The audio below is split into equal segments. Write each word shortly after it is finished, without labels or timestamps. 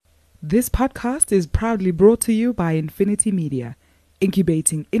This podcast is proudly brought to you by Infinity Media,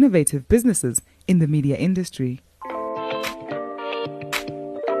 incubating innovative businesses in the media industry.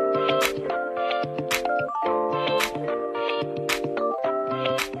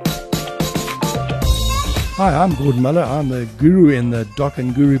 Hi, I'm Gordon Muller. I'm the guru in the Doc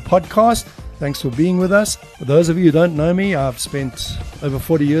and Guru podcast. Thanks for being with us. For those of you who don't know me, I've spent over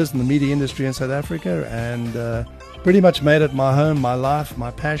 40 years in the media industry in South Africa and pretty much made it my home, my life,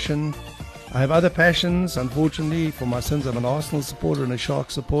 my passion. I have other passions. Unfortunately, for my sins, I'm an Arsenal supporter and a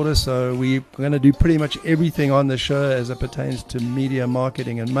Sharks supporter, so we're going to do pretty much everything on the show as it pertains to media,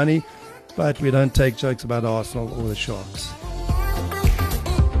 marketing and money, but we don't take jokes about Arsenal or the Sharks.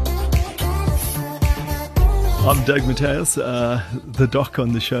 I'm Doug Mateus, the doc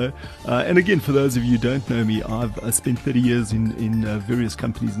on the show. And again, for those of you who don't know me, I've spent 30 years in various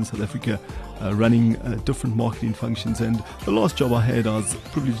companies in South Africa running different marketing functions. And the last job I had, I was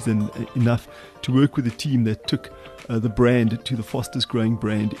privileged enough to work with a team that took the brand to the fastest growing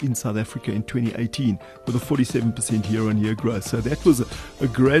brand in South Africa in 2018 with a 47% year-on-year growth. So that was a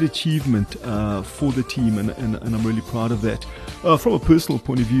great achievement for the team, and I'm really proud of that. From a personal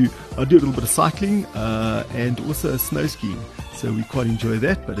point of view, I do a little bit of cycling and also snow skiing, so we quite enjoy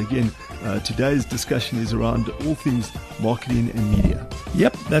that. But again, today's discussion is around all things marketing and media.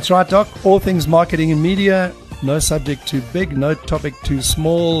 Yep, that's right, Doc. All things marketing and media. No subject too big, no topic too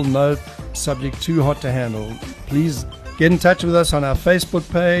small, no subject too hot to handle. Please get in touch with us on our Facebook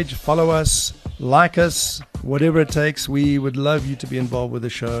page, follow us, like us, whatever it takes. We would love you to be involved with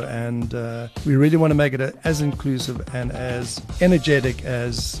the show, and we really want to make it as inclusive and as energetic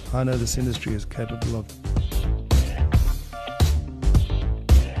as I know this industry is capable of.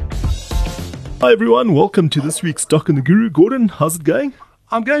 Hi everyone, welcome to this week's Doc and the Guru. Gordon, how's it going?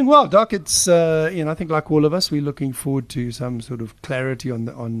 I'm going well, Doc. It's I think like all of us, we're looking forward to some sort of clarity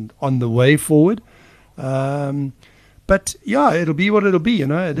on the way forward. But yeah, it'll be what it'll be.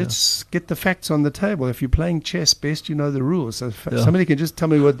 Let's get the facts on the table. If you're playing chess, best you know the rules. So if somebody can just tell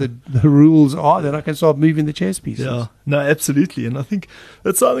me what the rules are, then I can start moving the chess pieces. Yeah, no, absolutely. And I think a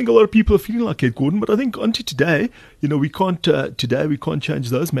lot of people are feeling like it, Gordon. But I think onto today, we can't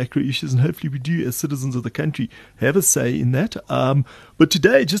change those macro issues, and hopefully we do, as citizens of the country, have a say in that. But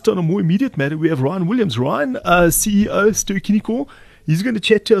today, just on a more immediate matter, we have Ryan Williams. Ryan, CEO, Ster-Kinekor. He's going to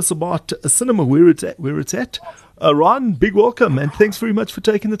chat to us about a cinema, where it's at. Ryan, big welcome, and thanks very much for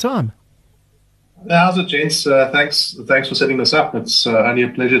taking the time. How's it, gents? Thanks for setting this up. It's only a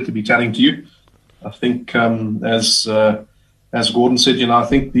pleasure to be chatting to you. I think, as Gordon said, I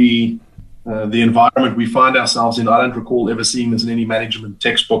think the environment we find ourselves in, I don't recall ever seeing this in any management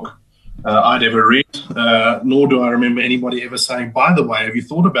textbook I'd ever read, nor do I remember anybody ever saying, by the way, have you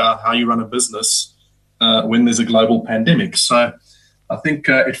thought about how you run a business when there's a global pandemic? So I think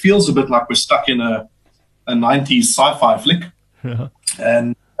it feels a bit like we're stuck in a 90s sci-fi flick. Yeah.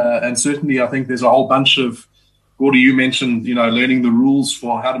 And certainly I think there's a whole bunch of, Gordy, you mentioned, learning the rules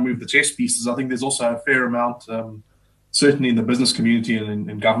for how to move the chess pieces. I think there's also a fair amount, certainly in the business community and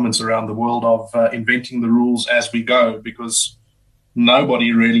in governments around the world, of inventing the rules as we go, because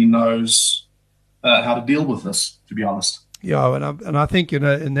nobody really knows how to deal with this, to be honest. Yeah, and I think,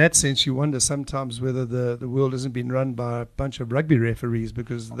 in that sense, you wonder sometimes whether the world hasn't been run by a bunch of rugby referees,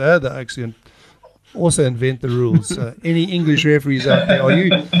 because they're the actually also invent the rules. Any English referees out there?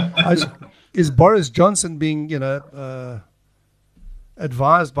 Is Boris Johnson being,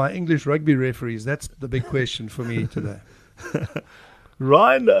 advised by English rugby referees? That's the big question for me today.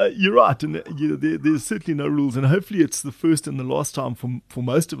 Ryan, you're right, and there's certainly no rules, and hopefully it's the first and the last time for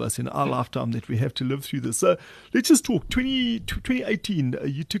most of us in our lifetime that we have to live through this. So let's just talk. 2018,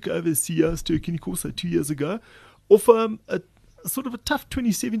 you took over as CEO of Ster-Kinekor, so 2 years ago, off a sort of a tough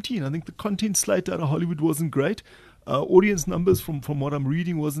 2017. I think the content slate out of Hollywood wasn't great. Audience numbers from what I'm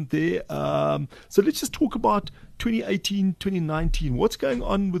reading wasn't there. So let's just talk about 2018, 2019. What's going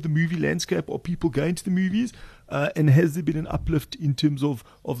on with the movie landscape? Are people going to the movies? And has there been an uplift in terms of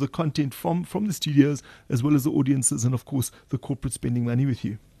the content from the studios, as well as the audiences, and of course the corporate spending money with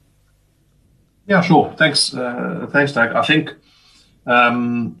you? Yeah, sure. Thanks, Doug. I think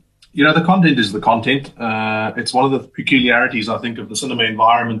the content is the content. It's one of the peculiarities, I think, of the cinema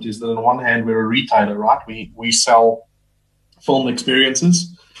environment, is that on one hand, we're a retailer, right? We sell film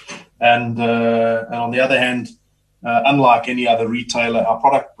experiences. And on the other hand, unlike any other retailer, our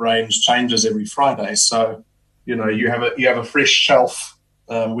product range changes every Friday. So, you have a fresh shelf,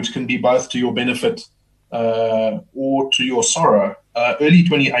 which can be both to your benefit or to your sorrow. Early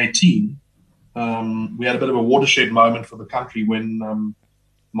 2018, we had a bit of a watershed moment for the country when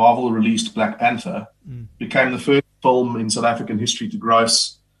Marvel released Black Panther, became the first film in South African history to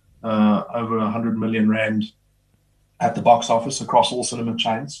gross over 100 million rand at the box office across all cinema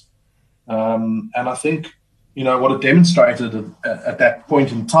chains. And I think, what it demonstrated at that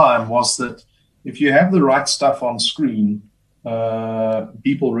point in time was that if you have the right stuff on screen,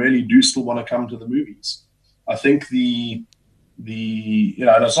 people really do still want to come to the movies. I think and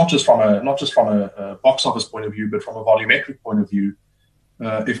it's not just from a box office point of view, but from a volumetric point of view.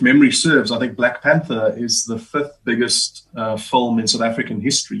 If memory serves, I think Black Panther is the 5th biggest film in South African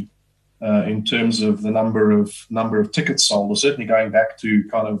history in terms of the number of tickets sold, or certainly going back to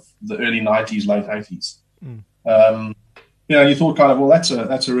kind of the early 90s, late 80s. You thought kind of, well, that's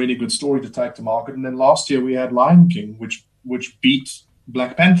a really good story to take to market. And then last year we had Lion King, which beat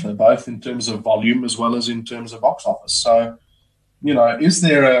Black Panther, both in terms of volume as well as in terms of box office. So, is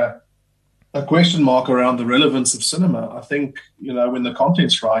there a question mark around the relevance of cinema? I think, when the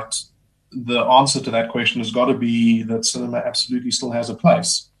content's right, the answer to that question has got to be that cinema absolutely still has a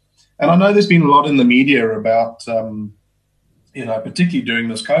place. And I know there's been a lot in the media about, particularly during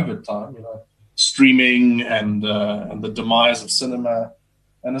this COVID time, streaming and the demise of cinema.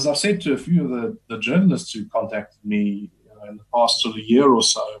 And as I've said to a few of the journalists who contacted me in the past sort of year or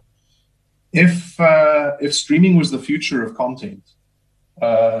so, if streaming was the future of content,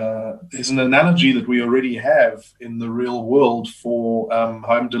 there's an analogy that we already have in the real world for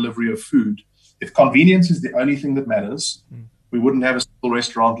home delivery of food. If convenience is the only thing that matters, we wouldn't have a single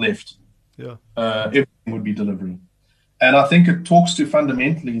restaurant left. Yeah. Everything would be delivery. And I think it talks to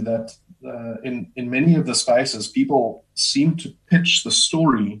fundamentally that in many of the spaces, people seem to pitch the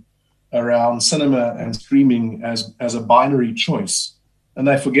story around cinema and streaming as a binary choice. And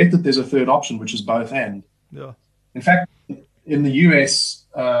they forget that there's a third option, which is both and. Yeah. In fact, in the US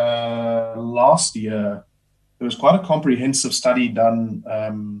last year, there was quite a comprehensive study done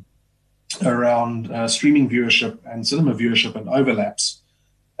around streaming viewership and cinema viewership and overlaps.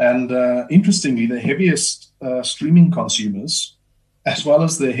 And interestingly, the heaviest streaming consumers, as well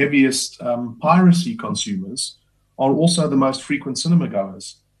as the heaviest piracy consumers, are also the most frequent cinema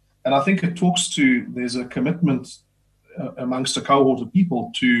goers. And I think it talks to, there's a commitment amongst a cohort of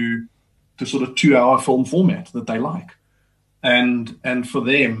people to sort of 2-hour film format that they like. And for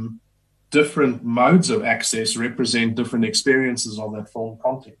them, different modes of access represent different experiences of that film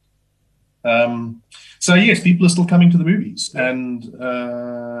content. So yes, people are still coming to the movies and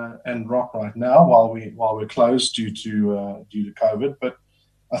rock right now while we're closed due to COVID. But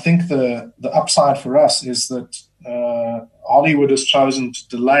I think the upside for us is that Hollywood has chosen to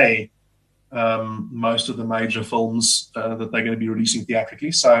delay most of the major films that they're going to be releasing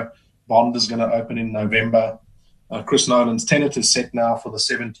theatrically. So Bond is going to open in November. Chris Nolan's Tenet is set now for the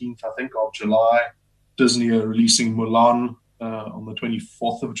 17th, I think, of July. Disney are releasing Mulan on the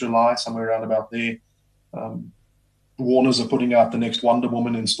 24th of July, somewhere around about there. Warners are putting out the next Wonder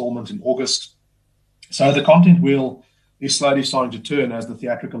Woman installment in August. So the content wheel is slowly starting to turn as the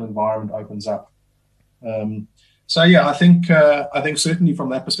theatrical environment opens up. So yeah, I think certainly from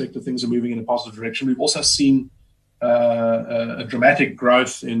that perspective, things are moving in a positive direction. We've also seen a dramatic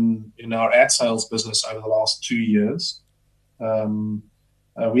growth in our ad sales business over the last 2 years.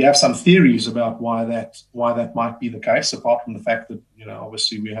 We have some theories about why that might be the case, apart from the fact that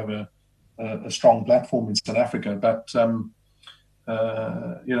obviously we have a strong platform in South Africa. But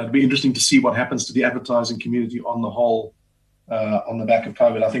it'd be interesting to see what happens to the advertising community on the whole on the back of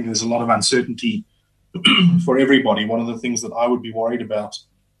COVID. I think there's a lot of uncertainty for everybody. One of the things that I would be worried about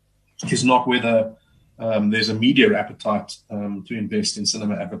is not whether there's a media appetite to invest in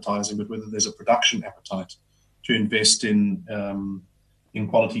cinema advertising, but whether there's a production appetite to invest in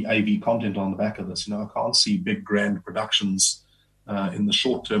quality AV content on the back of this. I can't see big grand productions in the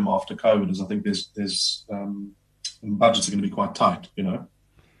short term after COVID, as I think there's budgets are going to be quite tight.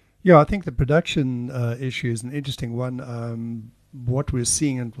 Yeah, I think the production issue is an interesting one. What we're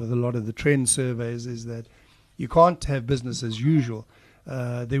seeing with a lot of the trend surveys is that you can't have business as usual.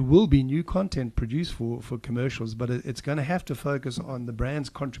 There will be new content produced for commercials, but it's going to have to focus on the brand's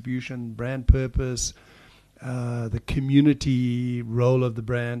contribution, brand purpose, the community role of the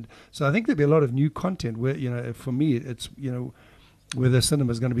brand. So I think there'll be a lot of new content where, for me, it's, whether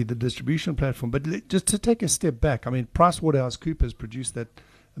cinema is going to be the distribution platform. But just to take a step back, I mean, PricewaterhouseCoopers produced that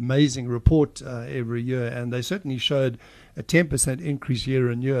amazing report every year, and they certainly showed a 10% increase year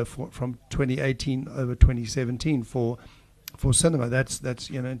on year from 2018 over 2017 for cinema. That's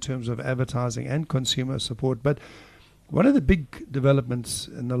in terms of advertising and consumer support. But one of the big developments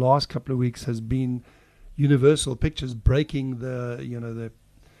in the last couple of weeks has been Universal Pictures breaking the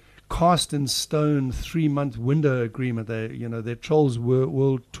cast in stone 3-month window agreement. Their Trolls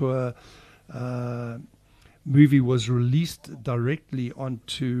World Tour movie was released directly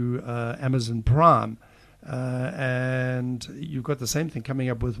onto Amazon Prime. And you've got the same thing coming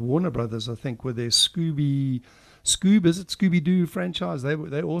up with Warner Brothers, I think, with their Scooby-Doo franchise.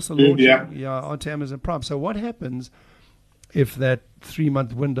 They also launching onto Amazon Prime. So what happens if that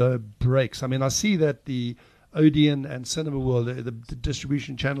 3-month window breaks? I mean, I see that the Odeon and Cinema World, the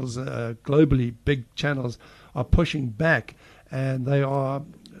distribution channels, globally big channels, are pushing back, and they are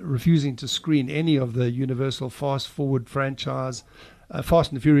refusing to screen any of the Universal Fast Forward franchise,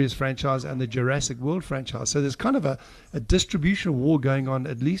 Fast and Furious franchise, and the Jurassic World franchise. So there's kind of a distribution war going on,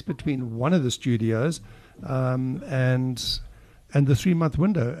 at least between one of the studios and the 3-month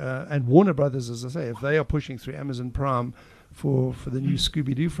window. And Warner Brothers, as I say, if they are pushing through Amazon Prime for the new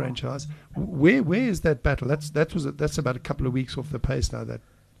Scooby-Doo franchise, where is that battle? That's about a couple of weeks off the pace now, that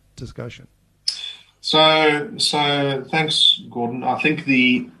discussion. So thanks, Gordon. I think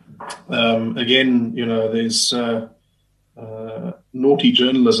again, there's naughty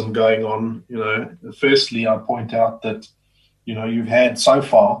journalism going on. Firstly, I point out that you've had so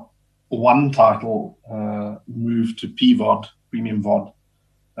far one title move to PVOD, premium VOD,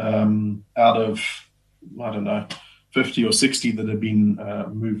 out of, I don't know, 50 or 60 that have been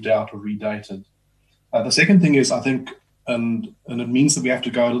moved out or redated. The second thing is, I think, and it means that we have to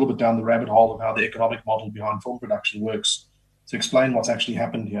go a little bit down the rabbit hole of how the economic model behind film production works to explain what's actually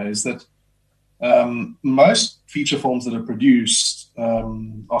happened here, is that most feature films that are produced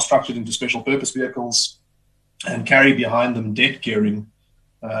are structured into special purpose vehicles and carry behind them debt gearing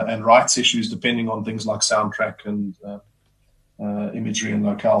and rights issues depending on things like soundtrack and imagery and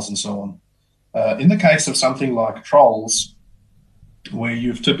locales and so on. In the case of something like Trolls, where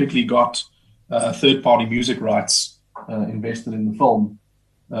you've typically got third-party music rights invested in the film,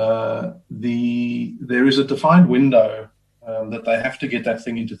 there is a defined window that they have to get that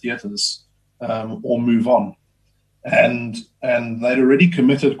thing into theaters or move on. And they'd already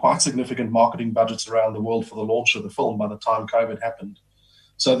committed quite significant marketing budgets around the world for the launch of the film by the time COVID happened.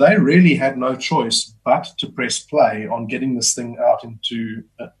 So they really had no choice but to press play on getting this thing out into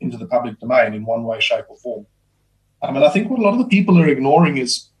the public domain in one way, shape, or form. And I think what a lot of the people are ignoring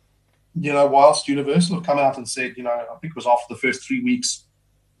is, whilst Universal have come out and said, I think it was after the first 3 weeks,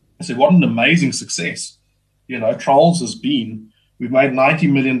 they said, what an amazing success. Trolls has been, we've made $90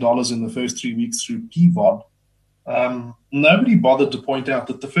 million in the first 3 weeks through PVOD. Nobody bothered to point out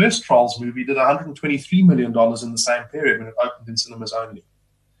that the first Trolls movie did $123 million in the same period when it opened in cinemas only.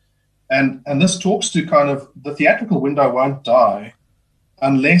 And this talks to kind of the theatrical window won't die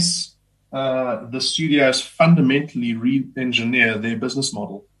unless the studios fundamentally re-engineer their business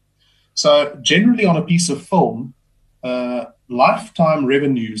model. So generally on a piece of film, lifetime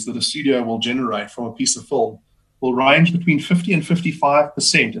revenues that a studio will generate from a piece of film will range between 50 and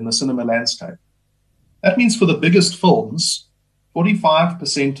 55% in the cinema landscape. That means for the biggest films,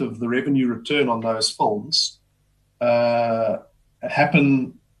 45% of the revenue return on those films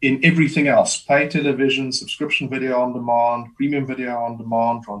happen in everything else: pay television, subscription video on demand, premium video on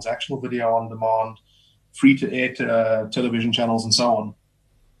demand, transactional video on demand, free-to-air television channels, and so on.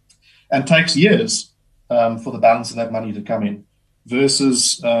 And takes years for the balance of that money to come in,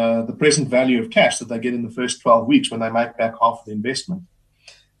 versus the present value of cash that they get in the first 12 weeks when they make back half of the investment.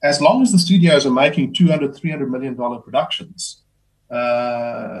 As long as the studios are making $200, $300 million productions,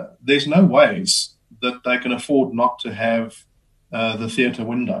 there's no ways that they can afford not to have the theater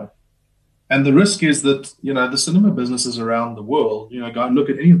window. And the risk is that, the cinema businesses around the world, go and look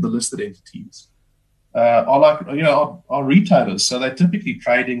at any of the listed entities, are retailers. So they're typically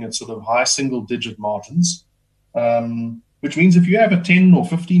trading at sort of high single-digit margins, which means if you have a 10 or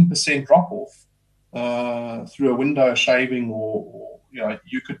 15% drop-off through a window shaving, or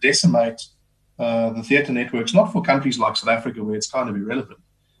you could decimate the theater networks, not for countries like South Africa where it's kind of irrelevant,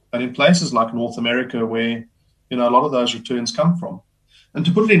 but in places like North America where, a lot of those returns come from. And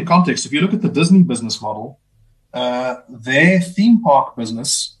to put it in context, if you look at the Disney business model, their theme park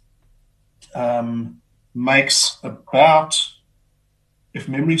business makes about, if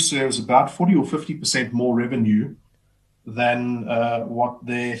memory serves, about 40 or 50% more revenue than what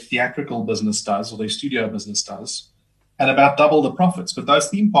their theatrical business does, or their studio business does, and about double the profits. But those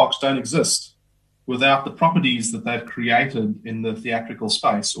theme parks don't exist without the properties that they've created in the theatrical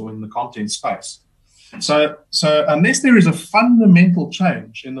space or in the content space. So unless there is a fundamental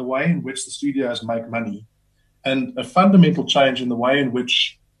change in the way in which the studios make money, and a fundamental change in the way in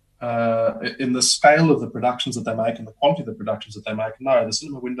which, in the scale of the productions that they make and the quantity of the productions that they make, no, the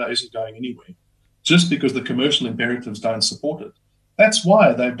cinema window isn't going anywhere, just because the commercial imperatives don't support it. That's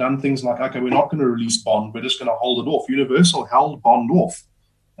why they've done things like, okay, we're not going to release Bond, we're just going to hold it off. Universal held Bond off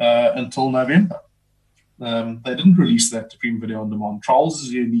until November. They didn't release that to Premium Video on Demand. Trolls is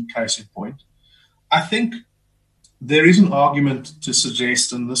a unique case in point. I think there is an argument to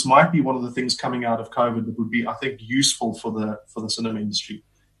suggest, and this might be one of the things coming out of COVID that would be, I think, useful for the cinema industry.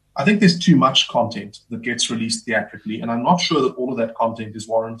 I think there's too much content that gets released theatrically, and I'm not sure that all of that content is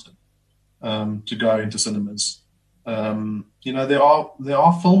warranted to go into cinemas. There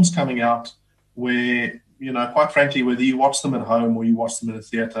are films coming out where, quite frankly, whether you watch them at home or you watch them in a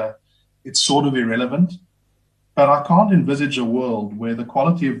theater, it's sort of irrelevant. But I can't envisage a world where the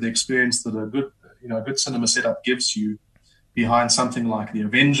quality of the experience that a good cinema setup gives you behind something like The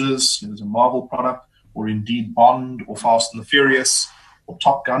Avengers, as a Marvel product, or indeed Bond, or Fast and the Furious, or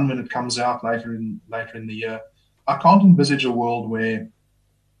Top Gun when it comes out later in the year. I can't envisage a world where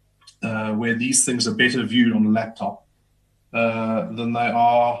these things are better viewed on a laptop than they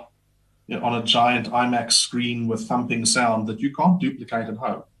are on a giant IMAX screen with thumping sound that you can't duplicate at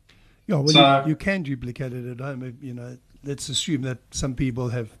home. Yeah, well, you can duplicate it at home. Let's assume that some people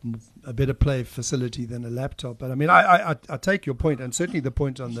have a better play facility than a laptop. But I mean, I take your point, and certainly the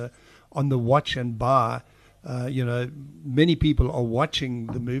point on the watch and buy. Many people are watching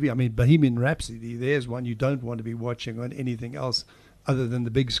the movie. I mean, Bohemian Rhapsody, there's one you don't want to be watching on anything else other than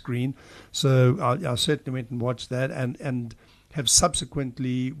the big screen. So I certainly went and watched that, and have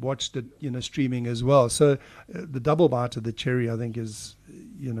subsequently watched it, streaming as well. So the double bite of the cherry, I think, is,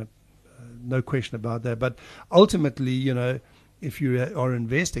 no question about that. But ultimately, if you are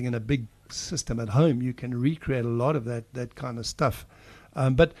investing in a big system at home, you can recreate a lot of that kind of stuff.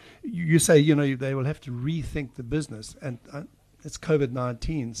 But you say, they will have to rethink the business, and it's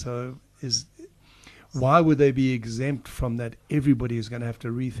COVID-19. So why would they be exempt from that? Everybody is going to have to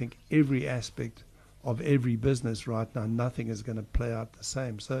rethink every aspect of every business right now. Nothing is going to play out the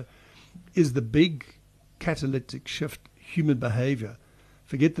same. So is the big catalytic shift human behavior?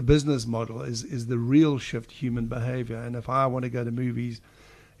 Forget the business model. Is the real shift human behavior? And if I want to go to movies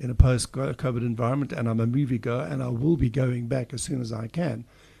in a post-COVID environment, and I'm a moviegoer, and I will be going back as soon as I can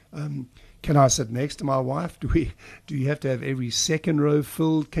I sit next to my wife? Do you have to have every second row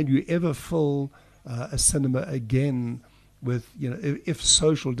filled? Can you ever fill a cinema again with, if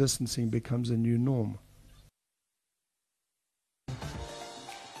social distancing becomes a new norm?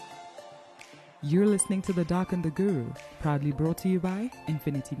 You're listening to The Doc and the Guru, proudly brought to you by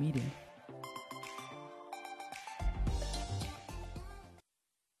Infinity Media.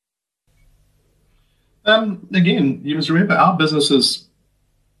 Again, you must remember our businesses,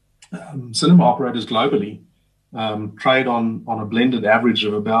 cinema operators globally, trade on a blended average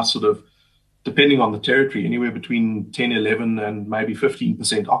of about sort of, depending on the territory, anywhere between 10, 11, and maybe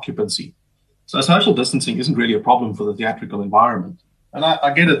 15% occupancy. So social distancing isn't really a problem for the theatrical environment. And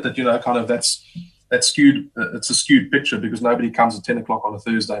I get it that, kind of that's skewed. It's a skewed picture because nobody comes at 10 o'clock on a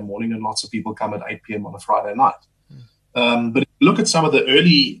Thursday morning and lots of people come at 8 p.m. on a Friday night. But if you look at some of the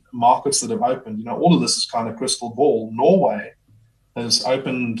early markets that have opened, all of this is kind of crystal ball. Norway has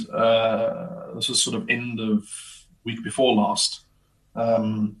opened, this was sort of end of week before last.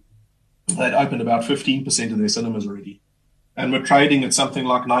 They'd opened about 15% of their cinemas already. And we're trading at something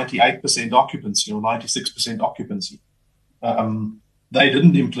like 98% occupancy or 96% occupancy. They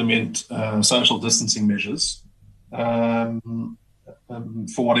didn't implement social distancing measures. For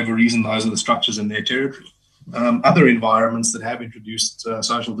whatever reason, those are the structures in their territory. Other environments that have introduced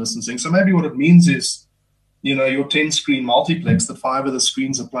social distancing. So maybe what it means is, your 10-screen multiplex, that 5 of the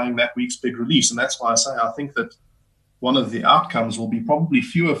screens are playing that week's big release. And that's why I say I think that one of the outcomes will be probably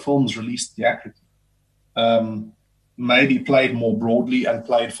fewer films released theatrically, maybe played more broadly and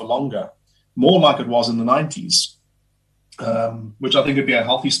played for longer, more like it was in the 90s, which I think would be a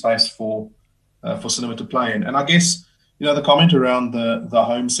healthy space for cinema to play in. And I guess, the comment around the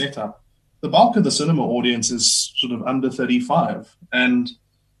home setup, the bulk of the cinema audience is sort of under 35. And,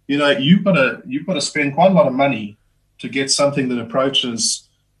 you've got to spend quite a lot of money to get something that approaches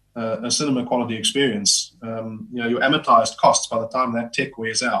a cinema quality experience. Your amortized costs by the time that tech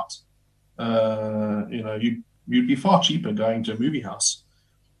wears out, you'd be far cheaper going to a movie house.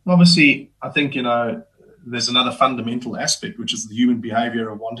 Obviously, I think, there's another fundamental aspect, which is the human behavior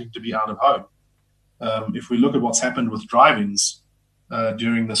of wanting to be out of home. If we look at what's happened with drive-ins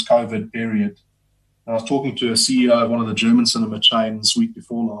during this COVID period, I was talking to a CEO of one of the German cinema chains week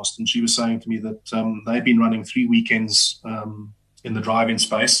before last, and she was saying to me that they've been running 3 weekends in the drive-in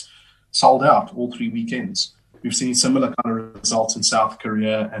space, sold out all 3 weekends. We've seen similar kind of results in South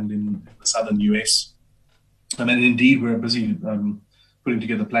Korea and in the southern US. And indeed, we're busy putting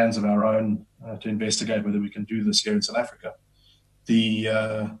together plans of our own to investigate whether we can do this here in South Africa.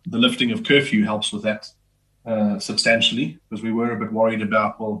 The lifting of curfew helps with that substantially, because we were a bit worried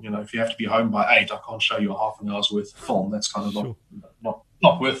about, well, if you have to be home by 8, I can't show you a half an hour's worth of film. That's kind of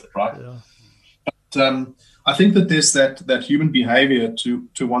not worth it, right? Yeah. I think that there's that human behavior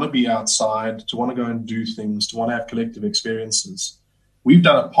to want to be outside, to want to go and do things, to want to have collective experiences. We've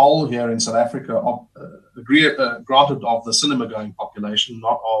done a poll here in South Africa, granted of the cinema-going population,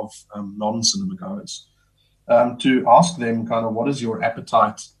 not of non-cinema goers, to ask them kind of what is your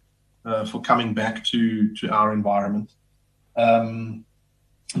appetite for coming back to our environment.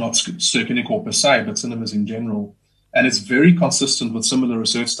 Not Ster-Kinekor per se, but cinemas in general. And it's very consistent with similar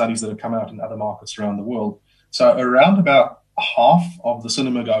research studies that have come out in other markets around the world. So around about half of the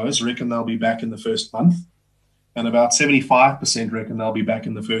cinema goers reckon they'll be back in the first month, and about 75% reckon they'll be back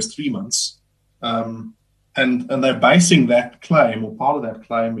in the first 3 months. And they're basing that claim, or part of that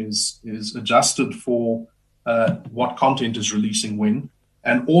claim is adjusted for what content is releasing when.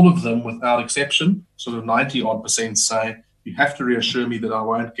 And all of them, without exception, sort of 90-odd% say, you have to reassure me that I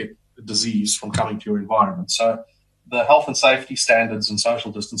won't get a disease from coming to your environment. So the health and safety standards and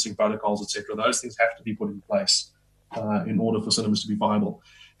social distancing protocols, etc., those things have to be put in place in order for cinemas to be viable.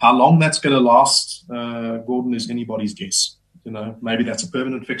 How long that's going to last, Gordon, is anybody's guess. Maybe that's a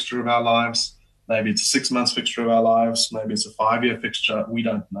permanent fixture of our lives. Maybe it's a 6 months fixture of our lives. Maybe it's a 5-year fixture. We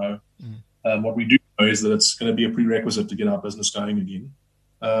don't know. What we do know is that it's going to be a prerequisite to get our business going again.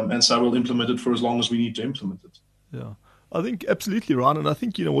 And so we'll implement it for as long as we need to implement it. Yeah. I think absolutely right. And I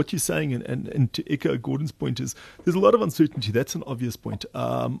think, what you're saying, and to echo Gordon's point, is there's a lot of uncertainty. That's an obvious point.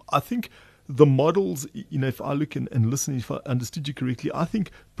 I think the models, if I look and listen, if I understood you correctly, I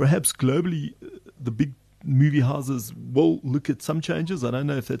think perhaps globally the big movie houses will look at some changes. I don't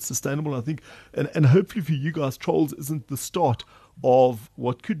know if that's sustainable. I think, and hopefully for you guys, Trolls isn't the start of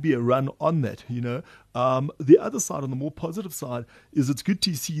what could be a run on that. The other side, on the more positive side, is it's good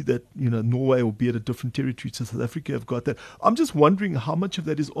to see that Norway, albeit a different territory to South Africa, have got that. I'm just wondering how much of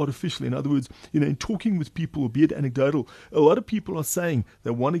that is artificial. In other words, in talking with people, albeit anecdotal, a lot of people are saying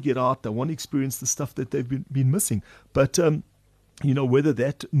they want to get out, they want to experience the stuff that they've been missing, but whether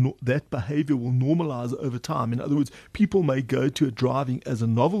that behavior will normalize over time. In other words, people may go to a driving as a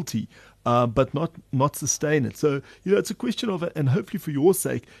novelty, but not sustain it. So, it's a question of it, and hopefully for your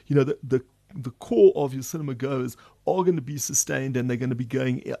sake, the core of your cinema goers are going to be sustained, and they're going to be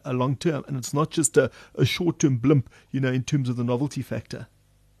going a long term, and it's not just a short-term blimp, in terms of the novelty factor.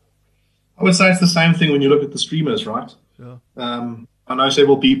 I would say it's the same thing when you look at the streamers, right? Yeah. I know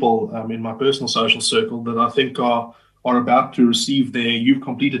several people in my personal social circle that I think are about to receive their "You've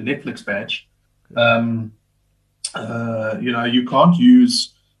completed Netflix" badge. You can't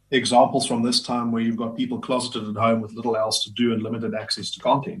use examples from this time where you've got people closeted at home with little else to do and limited access to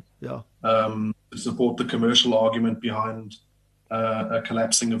content. Yeah. To support the commercial argument behind a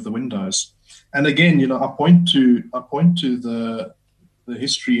collapsing of the windows. And again, I point to the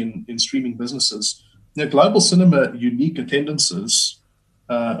history in streaming businesses. Global cinema unique attendances,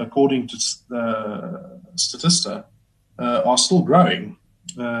 according to Statista, are still growing,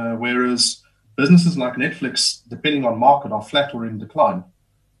 whereas businesses like Netflix, depending on market, are flat or in decline.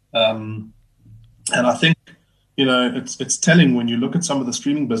 And I think, it's telling when you look at some of the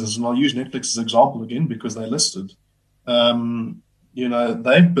streaming businesses, and I'll use Netflix as an example again because they're listed. They've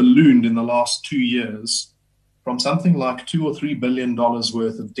ballooned in the last 2 years from something like $2 or $3 billion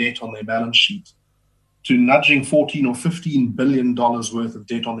worth of debt on their balance sheet to nudging $14 or $15 billion worth of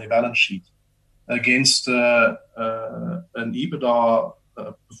debt on their balance sheet against an EBITDA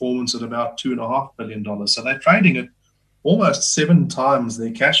performance at about $2.5 billion. So they're trading at almost 7 times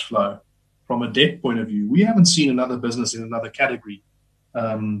their cash flow from a debt point of view. We haven't seen another business in another category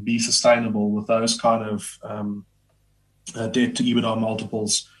be sustainable with those kind of debt to EBITDA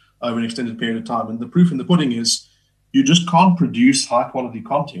multiples over an extended period of time. And the proof in the pudding is you just can't produce high quality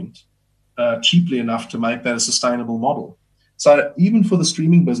content cheaply enough to make that a sustainable model. So even for the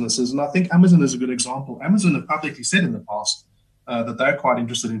streaming businesses, and I think Amazon is a good example, Amazon have publicly said in the past that they're quite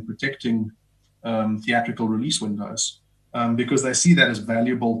interested in protecting theatrical release windows because they see that as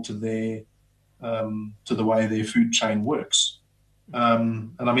valuable to the way their food chain works.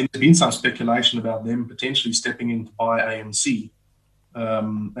 And I mean, there's been some speculation about them potentially stepping in to buy AMC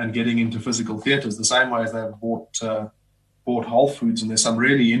and getting into physical theaters the same way as they've bought Whole Foods. And there's some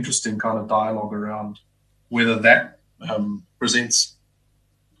really interesting kind of dialogue around whether that presents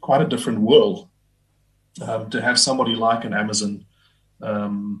quite a different world to have somebody like an Amazon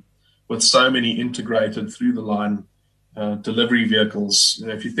with so many integrated through the line delivery vehicles.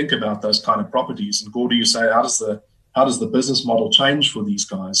 If you think about those kind of properties, and Gordy, you say, how does the business model change for these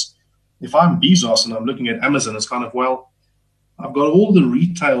guys? If I'm Bezos and I'm looking at Amazon, it's kind of, well, I've got all the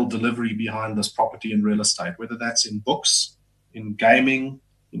retail delivery behind this property and real estate, whether that's in books, in gaming,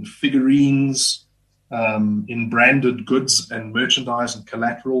 in figurines, in branded goods and merchandise and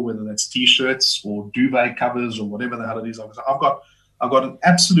collateral, whether that's T-shirts or duvet covers or whatever the hell it is. I've got an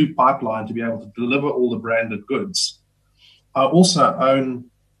absolute pipeline to be able to deliver all the branded goods. I also own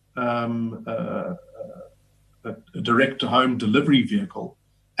a direct-to-home delivery vehicle,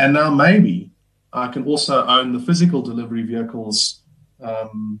 and now maybe I can also own the physical delivery vehicles,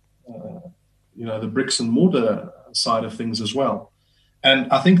 the bricks and mortar side of things as well.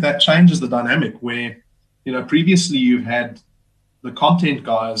 And I think that changes the dynamic where, previously you've had the content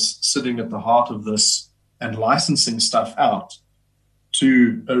guys sitting at the heart of this and licensing stuff out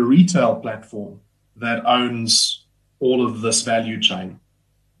to a retail platform that owns all of this value chain.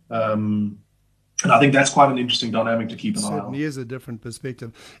 And I think that's quite an interesting dynamic to keep an eye on. Certainly is a different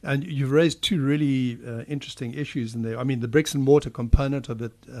perspective. And you've raised two really interesting issues in there. I mean, the bricks and mortar component of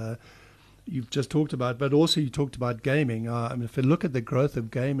it, you've just talked about, but also you talked about gaming. If you look at the growth of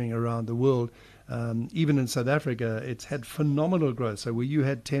gaming around the world, even in South Africa, it's had phenomenal growth. So where you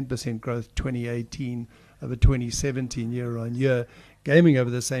had 10% growth 2018 over 2017 year on year, gaming over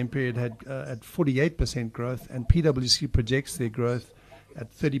the same period had 48% growth, and PwC projects their growth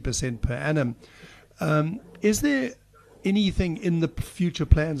at 30% per annum. Is there anything in the future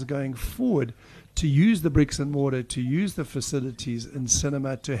plans going forward to use the bricks and mortar, to use the facilities in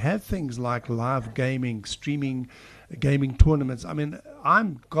cinema, to have things like live gaming, streaming gaming tournaments? I mean,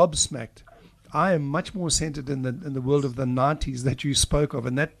 I'm gobsmacked. I am much more centered in the world of the 90s that you spoke of,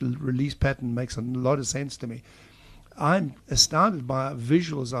 and that release pattern makes a lot of sense to me. I'm astounded by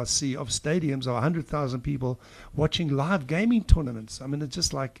visuals I see of stadiums of 100,000 people watching live gaming tournaments. I mean, it's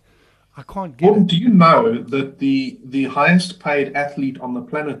just like, I can't get it. Do you know that the highest paid athlete on the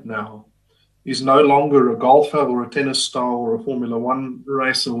planet now is no longer a golfer or a tennis star or a Formula One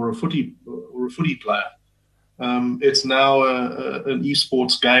racer or a footy player? It's now an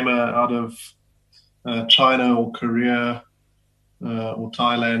esports gamer out of China or Korea or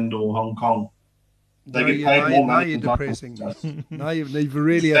Thailand or Hong Kong. They get paid more money. Now you're depressing me. Now you've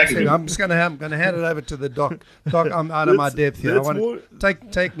really upset me. I'm just going to hand it over to the doc. Doc, I'm out of my depth here. I want to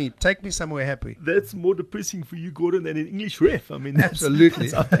take me somewhere happy. That's more depressing for you, Gordon, than an English ref. I mean, absolutely.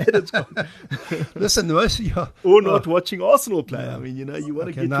 That's how bad it's gone. Listen, most of you or not watching Arsenal play. I mean, you want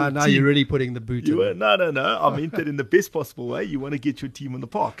to get your now team. You're really putting the boot in. No. I meant that in the best possible way. You want to get your team on the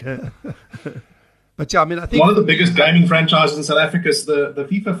park. But yeah, I mean, I think one of the biggest gaming franchises in South Africa is the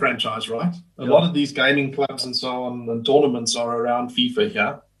FIFA franchise, right? A lot of these gaming clubs and so on and tournaments are around FIFA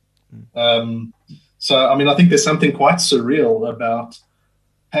here. So, I mean, I think there's something quite surreal about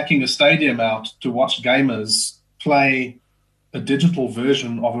packing a stadium out to watch gamers play a digital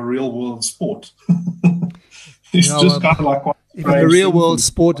version of a real world sport. It's just kind of like even the real world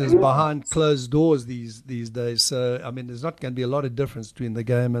sport is behind closed doors these days. So, I mean, there's not going to be a lot of difference between the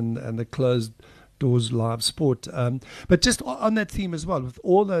game and the closed doors live sport. But just on that theme as well, with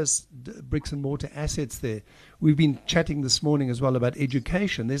all those bricks and mortar assets there, we've been chatting this morning as well about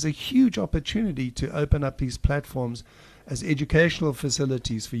education. There's a huge opportunity to open up these platforms as educational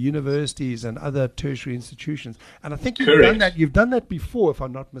facilities for universities and other tertiary institutions. And I think you've done that before, if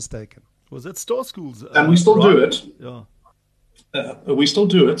I'm not mistaken. Was that Star Schools? And we still do it. Yeah. We still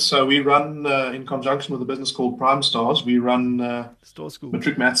do it. So we run, in conjunction with a business called Prime Stars, we run Star School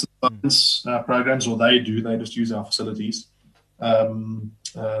matric maths and science programs, or they just use our facilities. They run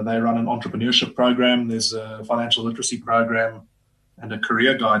an entrepreneurship program. There's a financial literacy program and a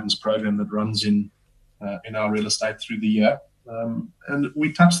career guidance program that runs in our real estate through the year. And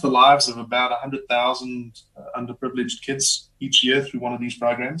we touch the lives of about 100,000 underprivileged kids each year through one of these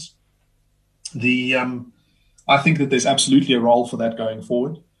programs. I think that there's absolutely a role for that going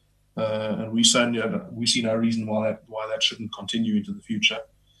forward, and we see no reason why that shouldn't continue into the future.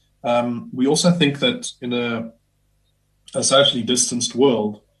 We also think that in a socially distanced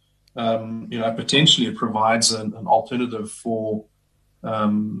world, potentially it provides an alternative for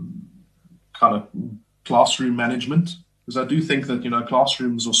kind of classroom management, because I do think that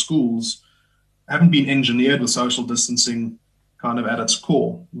classrooms or schools haven't been engineered with social distancing kind of at its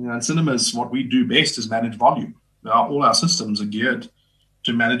core. In cinemas, what we do best is manage volume. All our systems are geared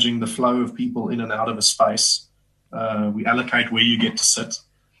to managing the flow of people in and out of a space. We allocate where you get to sit.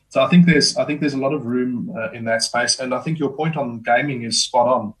 So I think there's a lot of room in that space. And I think your point on gaming is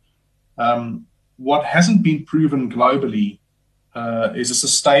spot on. What hasn't been proven globally is a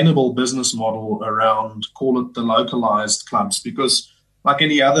sustainable business model around, call it the localized clubs, because like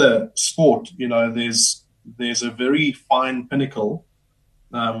any other sport, there's a very fine pinnacle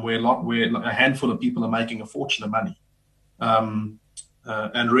where a handful of people are making a fortune of money. And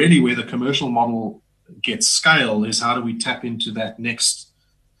really where the commercial model gets scale is how do we tap into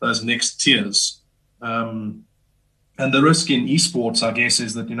those next tiers. And the risk in esports, I guess,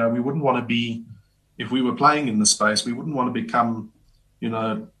 is that, we wouldn't want to be, if we were playing in the space, we wouldn't want to become,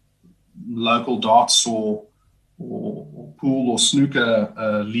 local darts or pool or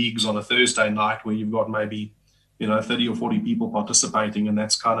snooker leagues on a Thursday night where you've got maybe, 30 or 40 people participating, and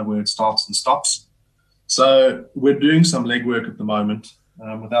that's kind of where it starts and stops. So we're doing some legwork at the moment,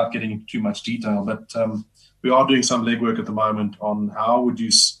 without getting into too much detail, but we are doing some legwork at the moment on how would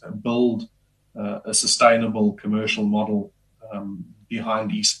you build a sustainable commercial model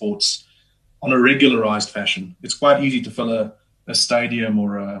behind esports on a regularized fashion. It's quite easy to fill a stadium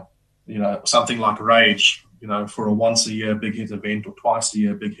or something like Rage, for a once a year big hit event or twice a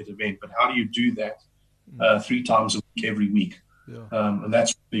year big hit event. But how do you do that 3 times a week, every week? Yeah. And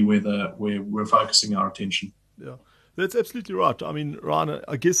that's really where we're focusing our attention. Yeah. That's absolutely right. I mean, Ryan,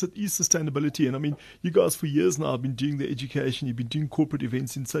 I guess it is sustainability. And I mean, you guys for years now have been doing the education, you've been doing corporate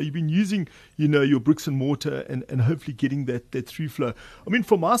events. And so you've been using, your bricks and mortar and hopefully getting that through flow. I mean,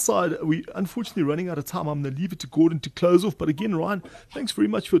 from our side, we unfortunately running out of time. I'm going to leave it to Gordon to close off. But again, Ryan, thanks very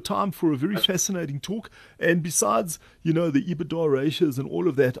much for your time, for a very fascinating talk. And besides, the EBITDA ratios and all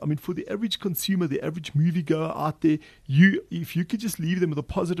of that, I mean, for the average consumer, the average moviegoer out there, if you could just leave them with a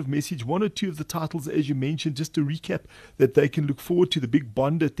positive message, 1 or 2 of the titles, as you mentioned, just to recap, that they can look forward to. The big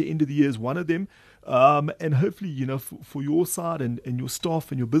Bond at the end of the year is one of them. And hopefully, for your side and your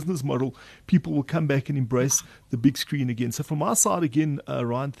staff and your business model, people will come back and embrace the big screen again. So from our side again,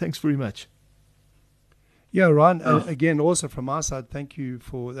 Ryan, thanks very much. Yeah, Ryan, again, also from our side, thank you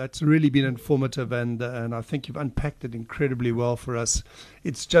for that's really been informative, and I think you've unpacked it incredibly well for us.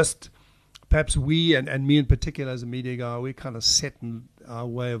 It's just perhaps we and me in particular as a media guy, we kind of set in our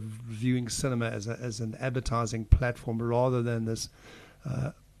way of viewing cinema as an advertising platform rather than this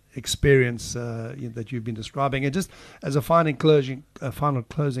experience that you've been describing. And just as a final closing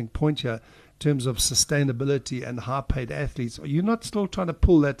point here, in terms of sustainability and high-paid athletes, are you not still trying to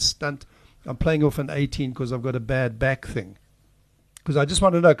pull that stunt? I'm playing off an 18 because I've got a bad back thing. Because I just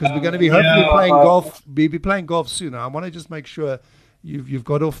want to know, because we're going to be hopefully playing golf. We'll be playing golf soon. I want to just make sure you've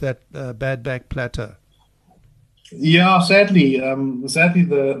got off that bad back plateau. Yeah, sadly,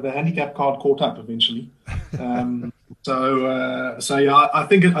 the handicap card caught up eventually. So yeah, I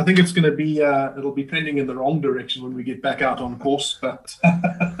think it's going to be it'll be trending in the wrong direction when we get back out on course. But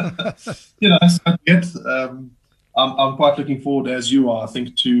so yet, I'm quite looking forward, as you are, I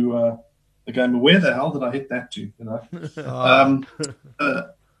think, to the game. Where the hell did I hit that to?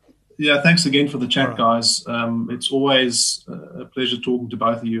 Yeah, thanks again for the chat, guys. It's always a pleasure talking to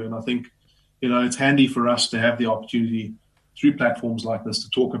both of you, and I think it's handy for us to have the opportunity through platforms like this to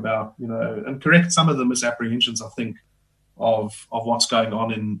talk about and correct some of the misapprehensions, I think, of what's going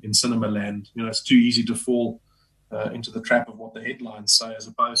on in cinema land. It's too easy to fall into the trap of what the headlines say, as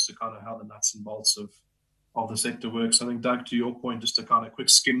opposed to kind of how the nuts and bolts of the sector works. I think, Doug, to your point, just to kind of quick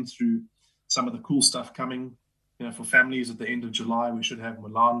skim through some of the cool stuff coming. For families at the end of July, we should have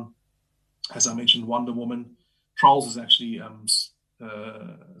Milan. As I mentioned, Wonder Woman. Trolls is actually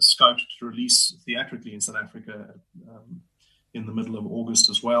scoped to release theatrically in South Africa in the middle of August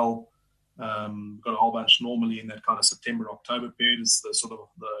as well. Got a whole bunch normally in that kind of September-October period is the sort of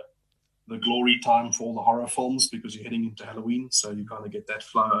the glory time for all the horror films, because you're heading into Halloween, so you kind of get that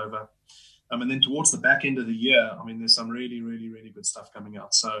flow over. And then towards the back end of the year, I mean, there's some really, really, really good stuff coming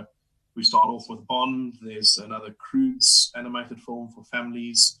out. So we start off with Bond. There's another Croods animated film for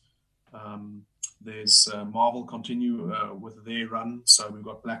families. There's Marvel continue with their run. So we've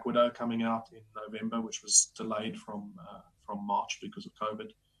got Black Widow coming out in November, which was delayed from March because of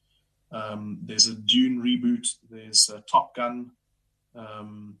COVID. There's a Dune reboot. There's Top Gun.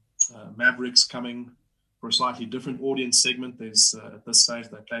 Mavericks coming for a slightly different audience segment. There's at this stage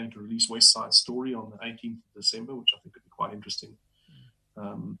they're planning to release West Side Story on the 18th of December, which I think could be quite interesting.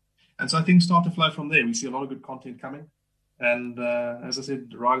 And so things start to flow from there. We see a lot of good content coming. And as I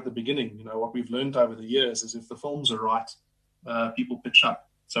said right at the beginning, what we've learned over the years is if the films are right, people pitch up.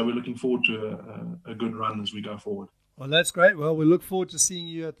 So we're looking forward to a good run as we go forward. Well, that's great. Well, we look forward to seeing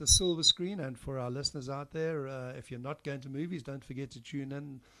you at the silver screen. And for our listeners out there, if you're not going to movies, don't forget to tune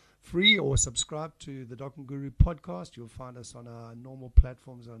in free or subscribe to the Doc and Guru podcast. You'll find us on our normal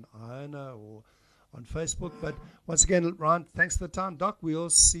platforms on Iona or on Facebook. But once again, Ryan, thanks for the time. Doc,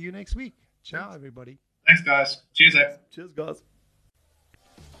 we'll see you next week. Ciao, everybody. Thanks, guys. Cheers, Ed. Cheers, guys.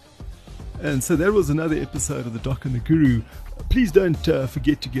 And so that was another episode of the Doc and the Guru. Please don't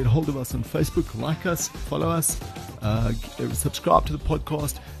forget to get hold of us on Facebook, like us, follow us. subscribe to the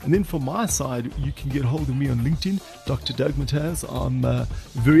podcast. And then from my side, you can get hold of me on LinkedIn, Dr. Doug Mataz. I'm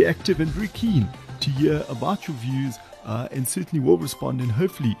very active and very keen to hear about your views, and certainly will respond, and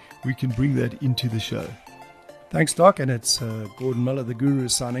hopefully we can bring that into the show. Thanks, Doc, and it's Gordon Miller, the Guru,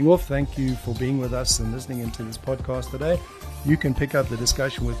 signing off. Thank you for being with us and listening into this podcast today. You can pick up the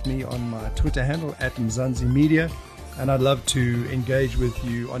discussion with me on my Twitter handle, @Mzansi Media, and I'd love to engage with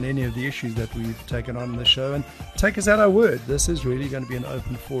you on any of the issues that we've taken on in the show, and take us at our word. This is really going to be an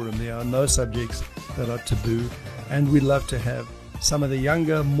open forum. There are no subjects that are taboo, and we'd love to have some of the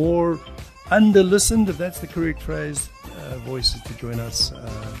younger, more under-listened, if that's the correct phrase, voices to join us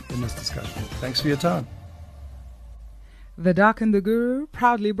in this discussion. Thanks for your time. The Doc and the Guru,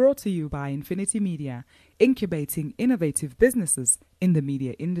 proudly brought to you by Infinity Media, incubating innovative businesses in the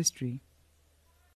media industry.